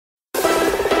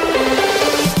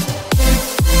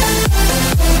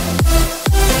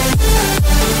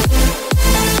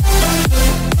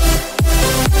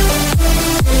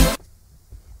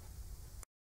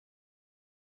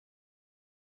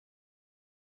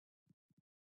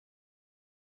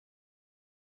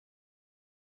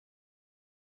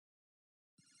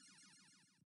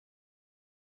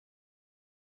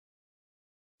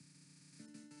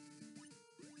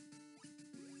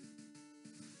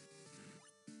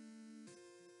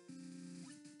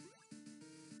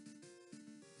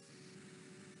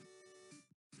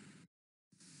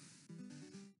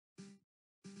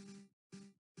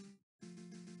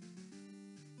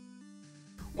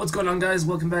What's going on, guys?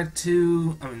 Welcome back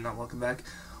to... not welcome back.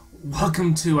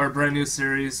 Welcome to our brand new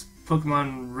series,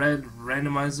 Pokemon Red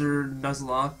Randomizer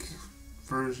Nuzlocke,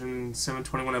 version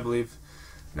 721, I believe.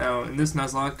 Now, in this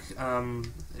Nuzlocke,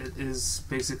 it is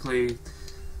basically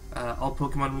all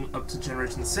Pokemon up to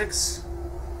Generation 6.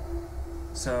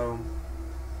 So,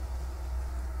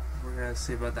 we're gonna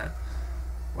see about that.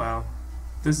 Wow.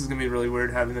 This is gonna be really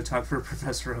weird having to talk for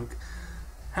Professor Oak.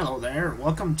 Hello there,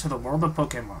 welcome to the world of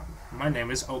Pokemon. My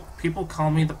name is Oak. People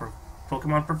call me the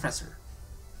Pokemon Professor.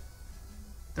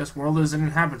 This world is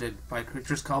inhabited by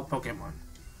creatures called Pokemon.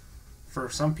 For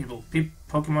some people,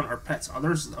 Pokemon are pets.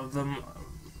 Others of them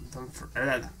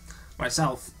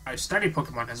myself, I study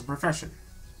Pokemon as a profession.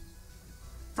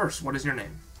 First, what is your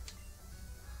name?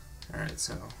 Alright,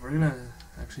 so we're gonna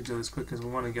actually do this quick because we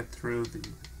want to get through the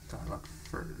dialogue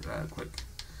for quick.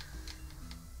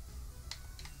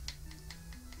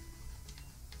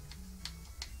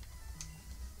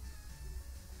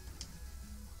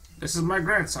 This is my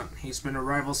grandson. He's been a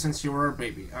rival since you were a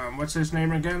baby. What's his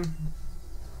name again?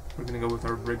 We're gonna go with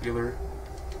our regular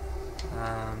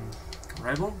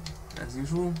rival, as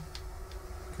usual,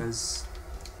 because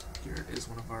Garrett is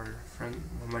one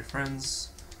of my friends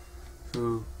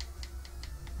who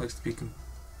likes to be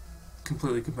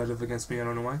completely competitive against me. I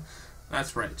don't know why.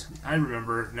 That's right. I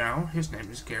remember now. His name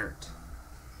is Garrett.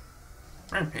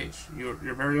 Rampage. Your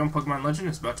very own Pokemon legend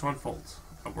is about to unfold.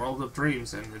 A world of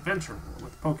dreams and adventure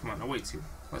with Pokemon awaits you.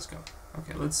 Let's go.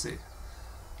 Okay, let's see.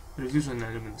 There's usually an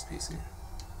item in this PC.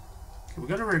 Okay, we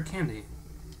got a rare candy.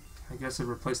 I guess it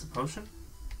replaced the potion?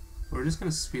 We're just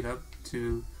gonna speed up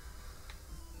to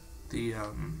the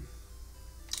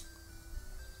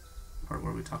part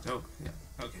where we talked to Oak. Yeah.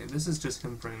 Okay, this is just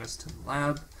him bringing us to the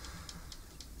lab.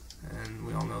 And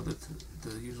we all know that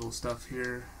the usual stuff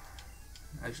here.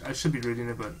 I should be reading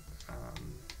it, but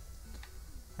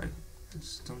I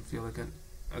just don't feel like it.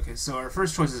 Okay, so our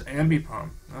first choice is Ambipom.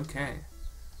 Okay,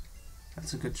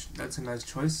 that's a nice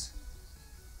choice.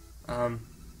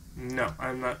 No,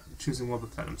 I'm not choosing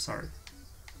Wobbuffet. I'm sorry.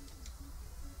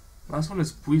 Last one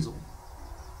is Buizel.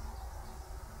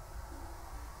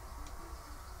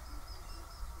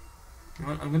 You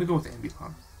know what? I'm gonna go with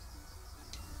Ambipom.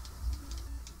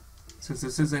 Since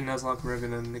this is a Nuzlocke, we're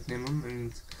gonna nickname him,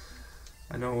 and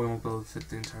I know we won't be able to fit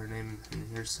the entire name in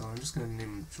here, so I'm just going to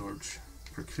name him George,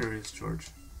 for Curious George.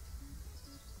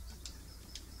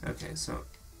 Okay, so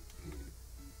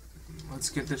let's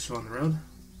get this show on the road.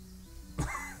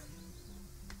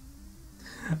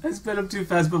 I sped up too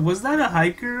fast, but was that a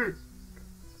hiker?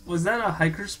 Was that a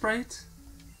hiker sprite?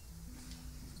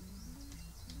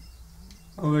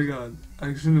 Oh my god,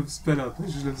 I shouldn't have sped up, I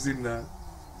should have seen that.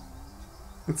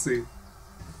 Let's see.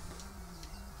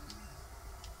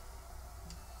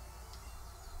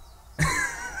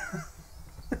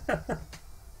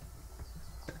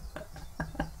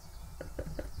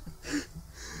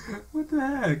 What the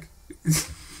heck?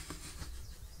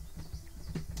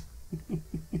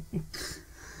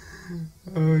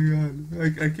 Oh my god.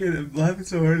 I can't. I'm laughing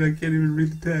so hard I can't even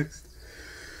read the text.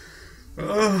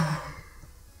 Oh.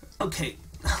 Okay,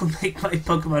 I'll make my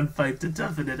Pokemon fight to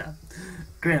toughen it up.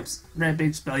 Gramps,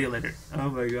 Rampage, spell you later. Oh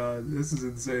my god, this is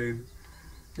insane.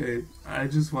 Okay, I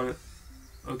just want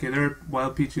to... Okay, there are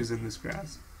wild Pichus in this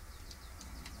grass.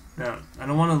 Now, I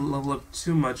don't want to level up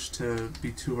too much to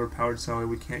be too overpowered so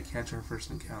we can't catch our first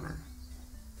encounter.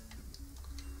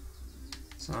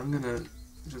 So I'm gonna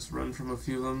just run from a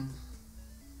few of them,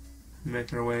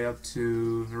 make our way up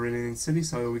to Viridian City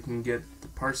so we can get the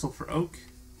parcel for Oak.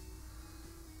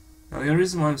 Now the only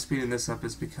reason why I'm speeding this up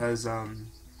is because I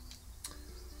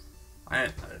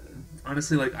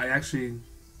honestly, like, I actually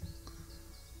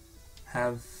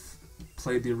have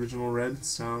played the original Red,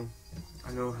 so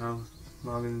I know how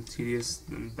long and tedious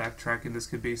and backtracking this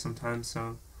could be sometimes,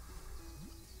 so...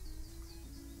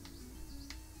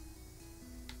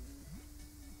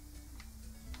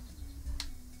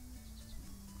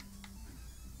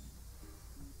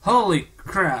 Holy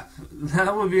crap!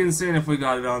 That would be insane if we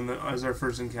got it on as our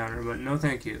first encounter, but no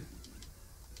thank you.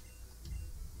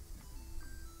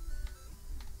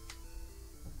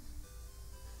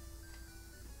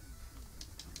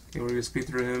 Okay, we're gonna speed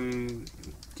through him,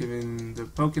 giving the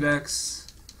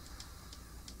Pokedex.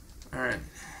 Alright.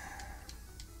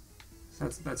 So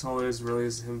that's all it is, really,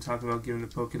 is him talking about giving the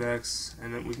Pokedex,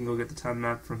 and then we can go get the time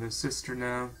map from his sister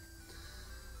now.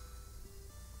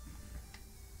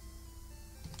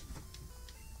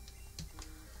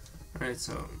 Alright,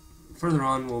 so further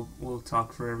on we'll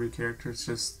talk for every character. It's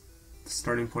just the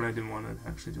starting point. I didn't want to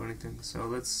actually do anything. So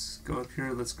let's go up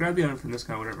here, let's grab the item from this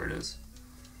guy, whatever it is.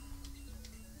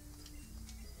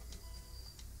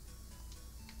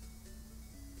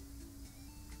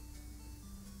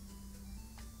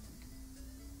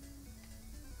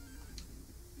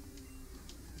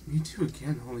 Mewtwo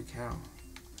again, holy cow.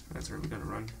 That's right, we gotta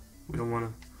run. We don't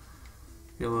wanna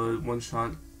be able to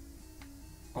one-shot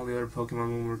all the other Pokemon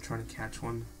when we're trying to catch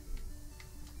one.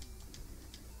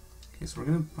 Okay, so we're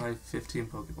gonna buy 15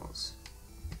 Pokeballs.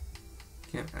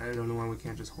 I don't know why we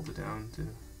can't just hold it down to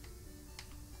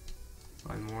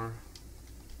buy more.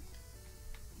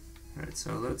 Alright,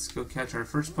 so let's go catch our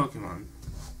first Pokemon.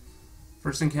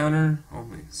 First encounter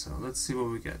only, so let's see what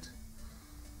we get.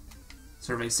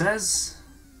 Survey says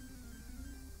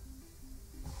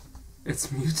it's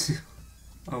Mewtwo.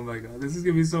 Oh my god, this is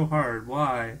gonna be so hard.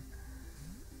 Why?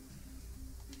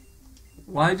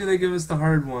 Why do they give us the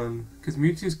hard one? Because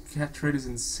Mewtwo's catch rate is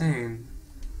insane.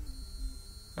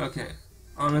 Okay,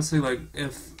 honestly, like,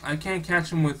 if I can't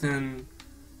catch him within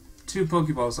 2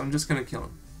 Pokeballs, I'm just gonna kill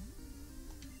him.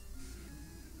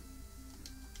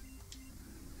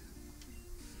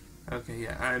 Okay,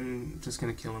 yeah, I'm just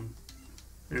gonna kill him.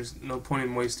 There's no point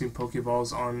in wasting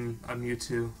Pokeballs on a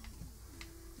Mewtwo.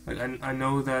 Like, I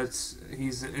know that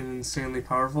he's insanely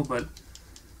powerful, but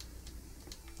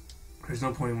there's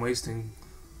no point in wasting.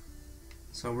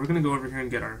 So we're gonna go over here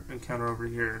and get our encounter over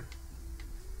here.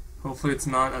 Hopefully it's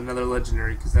not another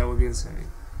legendary, because that would be insane.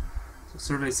 So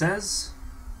survey says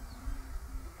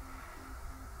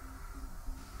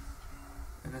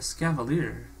an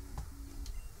Escavalier.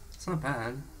 It's not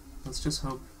bad. Let's just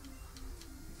hope.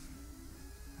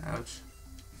 Ouch.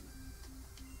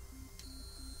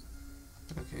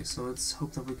 Okay, so let's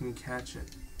hope that we can catch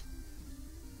it.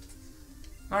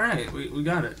 Alright, we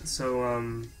got it.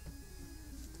 So,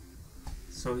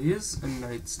 so he is a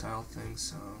night style thing,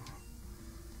 so...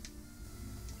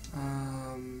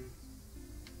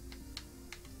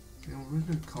 you know, we're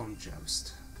gonna call him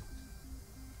Joust.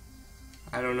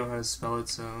 I don't know how to spell it,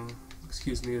 so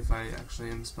excuse me if I actually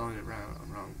am spelling it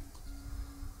wrong.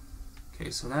 Okay,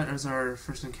 so that is our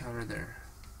first encounter there.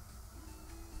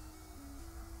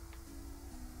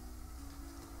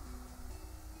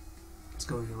 Let's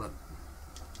go heal up.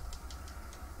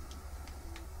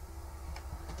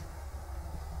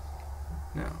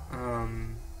 Now,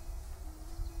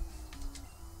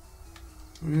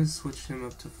 we're gonna switch him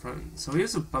up to front. So he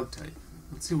has a bug type.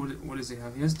 Let's see what does he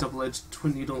have. He has double-edged,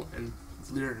 twin needle, and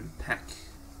Leer and Peck.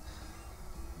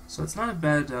 So it's not a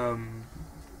bad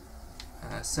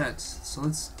set. So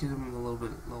let's get him a little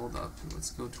bit leveled up.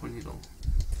 Let's go twin needle.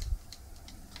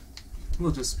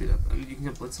 We'll just speed up. I mean, you can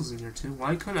get Blitzels in here too.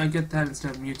 Why couldn't I get that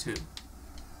instead of Mewtwo?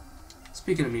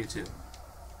 Speaking of Mewtwo.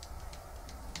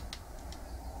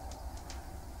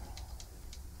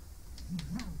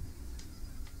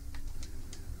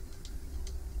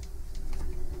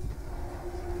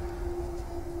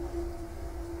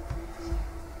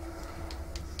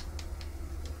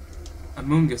 A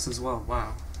Moongus as well.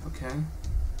 Wow. Okay.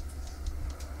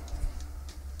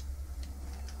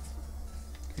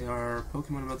 Okay, our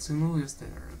Pokemon about the same level? Yes, they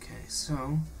are. Okay,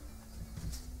 so...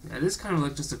 yeah, it is kind of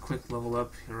like just a quick level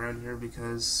up around here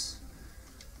because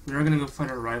we are going to go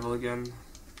fight our rival again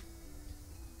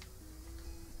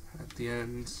at the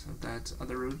end of that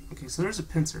other route. Okay, so there's a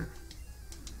Pinsir.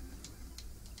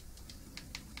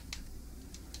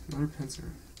 Another Pinsir.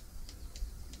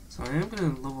 So I am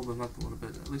going to level them up a little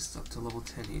bit, at least up to level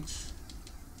 10 each.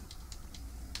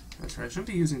 That's right, I shouldn't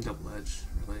be using double edge,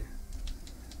 really.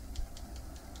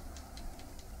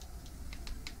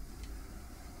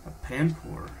 A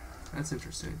Panpour, that's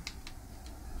interesting.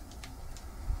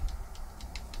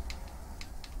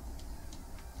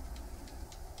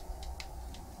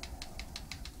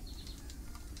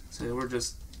 So yeah, we're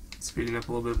just speeding up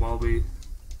a little bit while we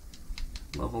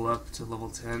level up to level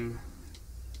 10.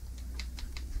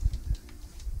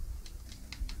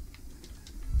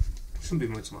 Shouldn't be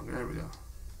much longer. There we go.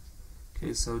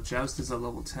 Okay, so Joust is at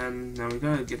level 10. Now we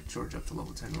gotta get George up to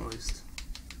level 10 at least.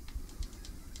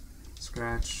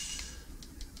 Scratch.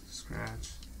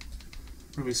 Scratch.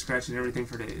 We're gonna be scratching everything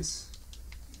for days.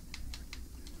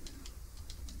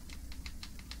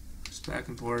 Just back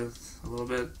and forth a little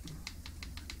bit.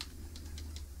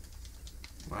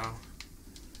 Wow.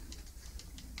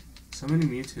 So many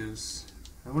Mewtwo's.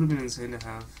 That would have been insane to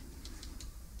have.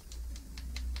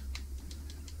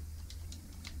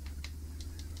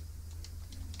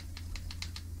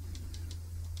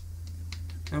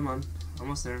 Come on,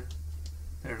 almost there.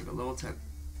 There we go, level 10.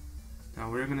 Now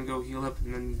we're gonna go heal up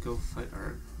and then go fight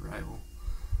our rival.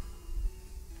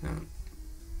 Now,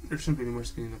 there shouldn't be any more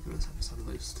speeding up in this episode at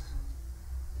least.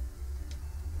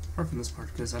 Apart from this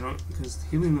part, because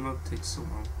healing them up takes so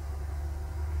long.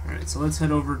 Alright, so let's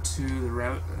head over to the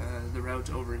route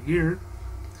over here.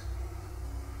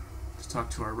 To talk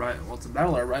to our rival. Well, to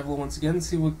battle our rival once again,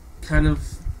 see what kind of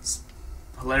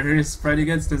hilarious sprite he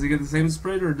gets. Does he get the same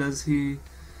sprite, or does he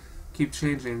keep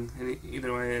changing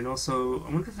either way, and also,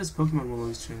 I wonder if his Pokemon will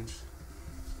always change.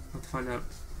 We'll have to find out.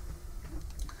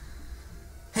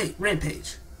 Hey,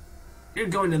 Rampage! You're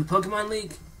going to the Pokemon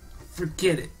League?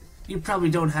 Forget it. You probably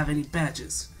don't have any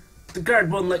badges. The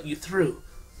guard won't let you through.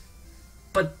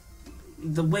 But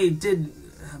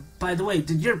by the way,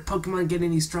 did your Pokemon get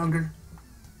any stronger?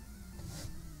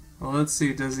 Well, let's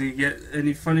see. Does he get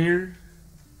any funnier?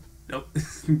 Nope.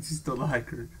 He's still a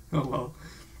hiker. Oh well.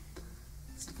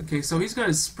 Okay, so he's got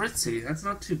his Spritzy. That's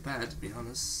not too bad, to be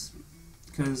honest.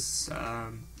 Because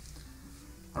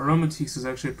Aromatisse is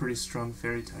actually a pretty strong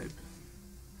fairy type.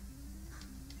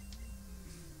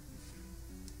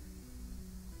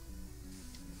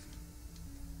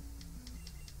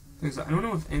 I don't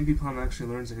know if Ambipom actually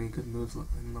learns any good moves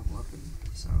in level up,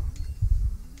 so...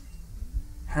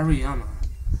 Hariyama.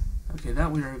 Okay,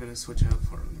 that we are going to switch out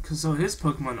for him. Because so his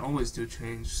Pokemon always do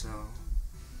change, so...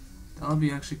 That'll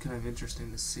be actually kind of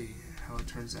interesting to see how it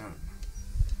turns out.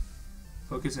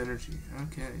 Focus Energy,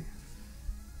 okay.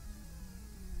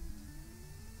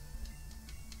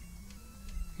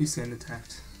 He's sand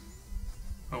attacked.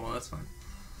 Oh well, that's fine.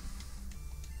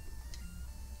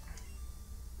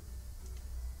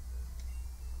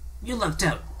 You lucked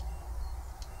out.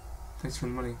 Thanks for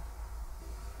the money.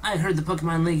 I heard the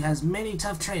Pokemon League has many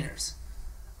tough trainers.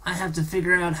 I have to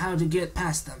figure out how to get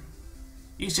past them.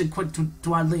 You should quit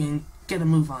dawdling and get a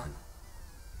move on.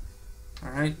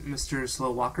 Alright, Mr.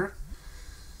 Slow Walker.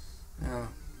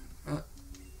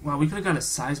 Wow, we could have got a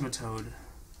Seismitoad.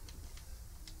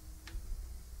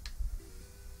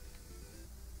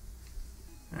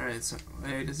 Alright, so,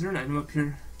 wait, is there an item up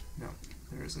here? No,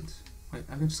 there isn't. Wait,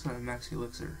 I just got a Max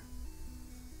Elixir.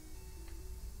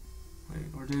 Wait,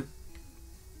 or did...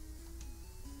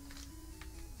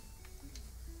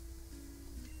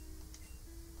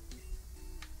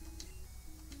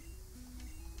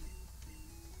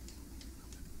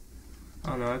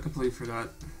 Oh no, I completely forgot.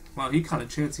 Wow, he caught a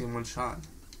Chansey in one shot.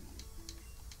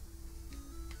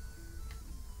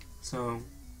 So,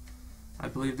 I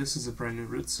believe this is a brand new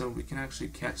route, so we can actually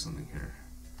catch something here.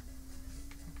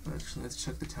 But actually, let's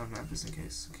check the town map just in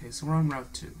case. Okay, so we're on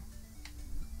Route 2.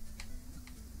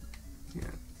 Yeah,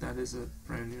 that is a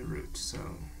brand new route, so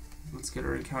let's get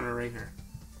our encounter right here.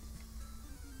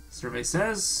 Survey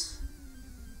says...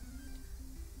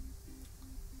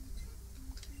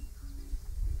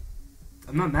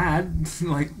 I'm not mad.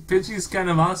 Like, Pidgey's kind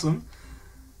of awesome.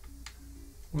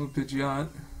 Well, Pidgeot.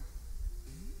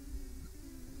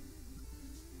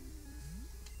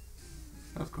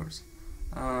 Of course.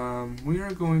 We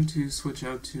are going to switch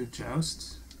out to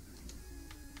Joust.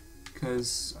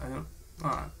 Because I don't...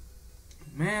 Ah,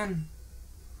 man.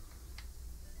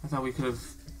 I thought we could have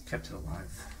kept it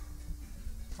alive.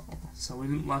 Oh, so we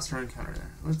didn't lost our encounter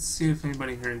there. Let's see if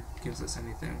anybody here gives us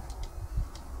anything.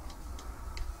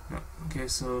 No. Okay,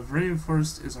 so Viridian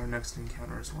Forest is our next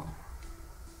encounter as well.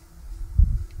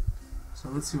 So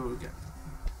let's see what we get.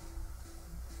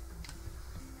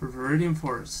 For Viridian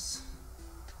Forest.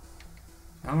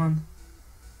 Come on.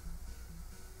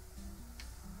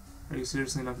 Are you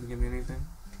seriously not going to give me anything?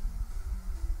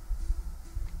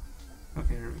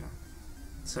 Okay, here we go.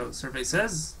 So, survey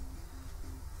says...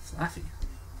 Flaffy.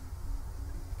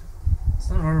 It's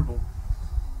not horrible.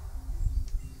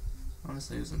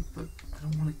 Honestly it isn't, but I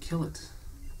don't want to kill it.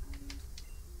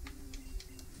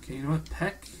 Okay, you know what?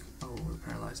 Peck... Oh, we're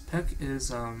paralyzed. Peck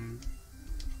is,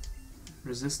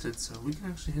 resisted, so we can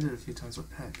actually hit it a few times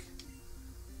with Peck.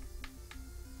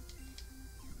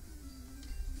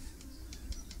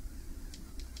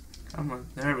 Come on,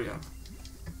 there we go.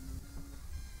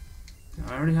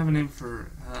 Now, I already have a name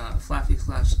for Flaffy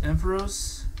 /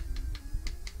 Ampharos,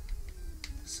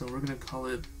 so we're gonna call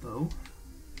it Bo.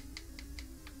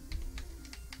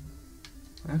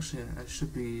 Actually, I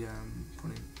should be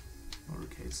putting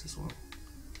lowercase as well.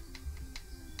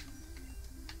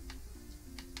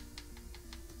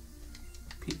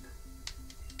 Peep.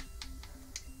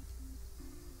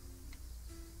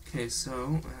 Okay,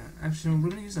 so actually, we're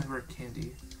gonna use that rare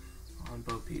candy on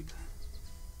Bo Peep.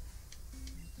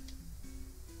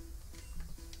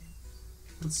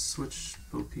 Let's switch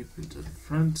Bo Peep into the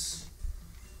front.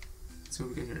 Let's see what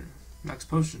we get here. Max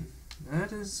Potion.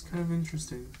 That is kind of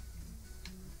interesting.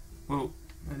 Whoa,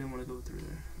 I didn't want to go through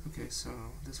there. Okay, so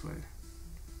this way.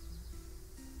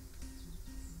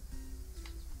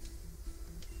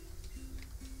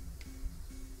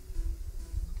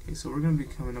 Okay, so we're going to be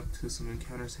coming up to some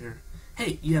encounters here.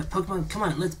 Hey, you have Pokemon? Come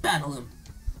on, let's battle him!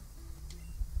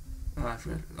 Oh, I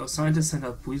forgot. Oh, scientists send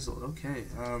out Weasel. Okay,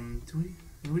 do we?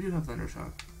 Yeah, we do have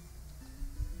Thundershock.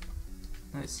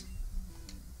 Nice.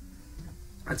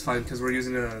 That's fine, because we're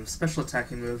using a special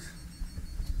attacking move.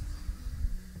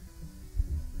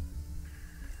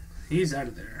 He's out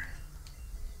of there.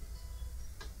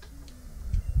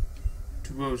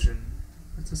 Devotion.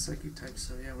 That's a psychic type,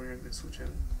 so yeah, we're gonna switch out.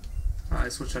 I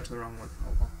switched out to the wrong one.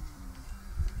 Oh well.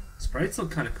 Sprites look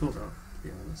kind of cool though, to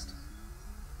be honest.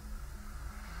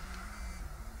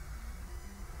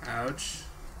 Ouch.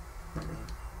 Not really.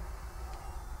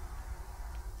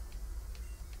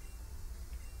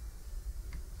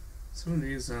 Some of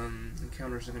these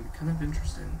encounters are going to be kind of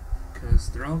interesting, because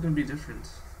they're all going to be different.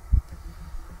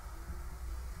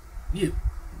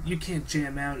 You can't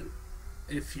jam out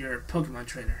if you're a Pokemon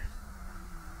trainer.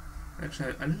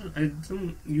 Actually, I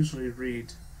don't usually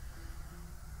read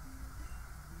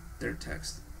their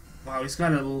text. Wow, he's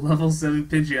got a level 7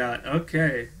 Pidgeot.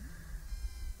 Okay.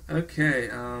 Okay,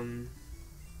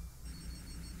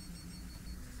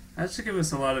 that should give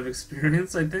us a lot of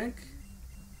experience, I think.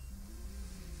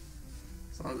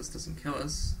 As long as this doesn't kill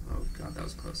us. Oh god, that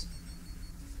was close.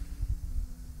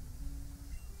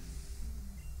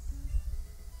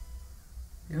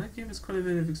 Yeah, that gave us quite a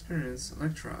bit of experience.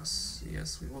 Electros.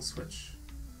 Yes, we will switch.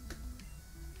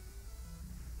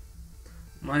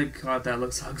 My god, that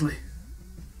looks ugly.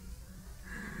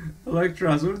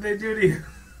 Electros, what did they do to you?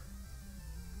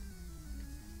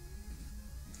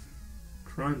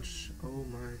 Crunch. Oh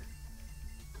my.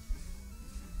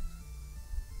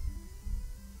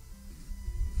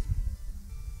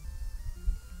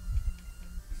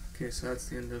 Okay, so that's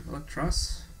the end of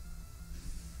Electros.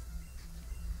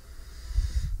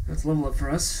 That's level up for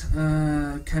us.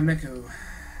 Chimecho.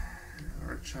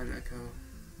 Or Chimecho.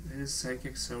 It is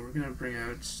psychic, so we're gonna bring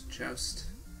out Joust.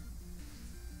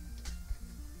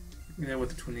 Yeah, with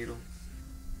the Twin Needle.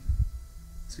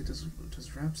 See, does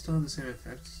Rap still have the same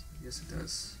effect? Yes, it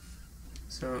does.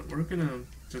 So we're gonna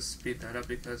just speed that up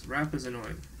because Rap is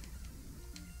annoying.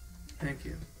 Thank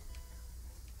you.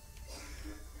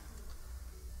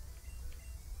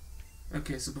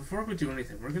 Okay, so before we do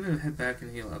anything, we're gonna head back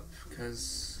and heal up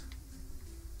because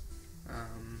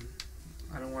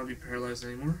I don't want to be paralyzed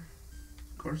anymore,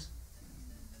 of course.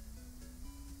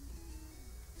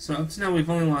 So up to now we've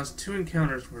only lost 2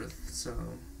 encounters worth, so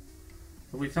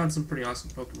but we found some pretty awesome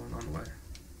Pokemon on the way.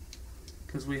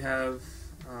 Because we have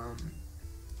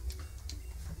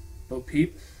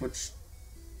Bo-Peep, which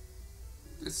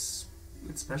its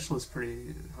special is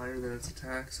pretty higher than its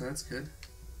attack, so that's good.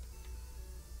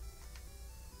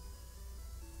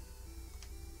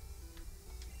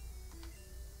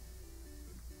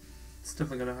 It's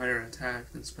definitely got a higher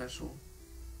attack than special,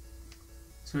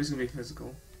 so he's gonna be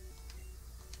physical.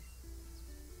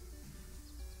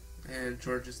 And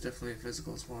George is definitely a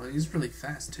physical as well, and he's really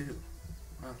fast too.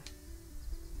 Wow.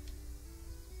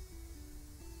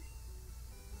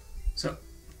 So,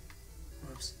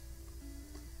 whoops.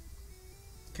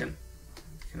 Can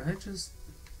I just...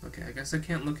 Okay, I guess I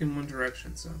can't look in one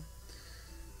direction, so...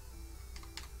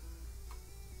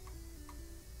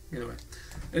 Either way.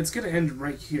 It's going to end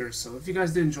right here, so if you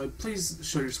guys did enjoy, please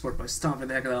show your support by stomping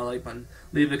the heck out of that like button,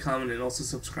 leave a comment, and also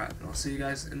subscribe. And I'll see you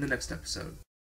guys in the next episode.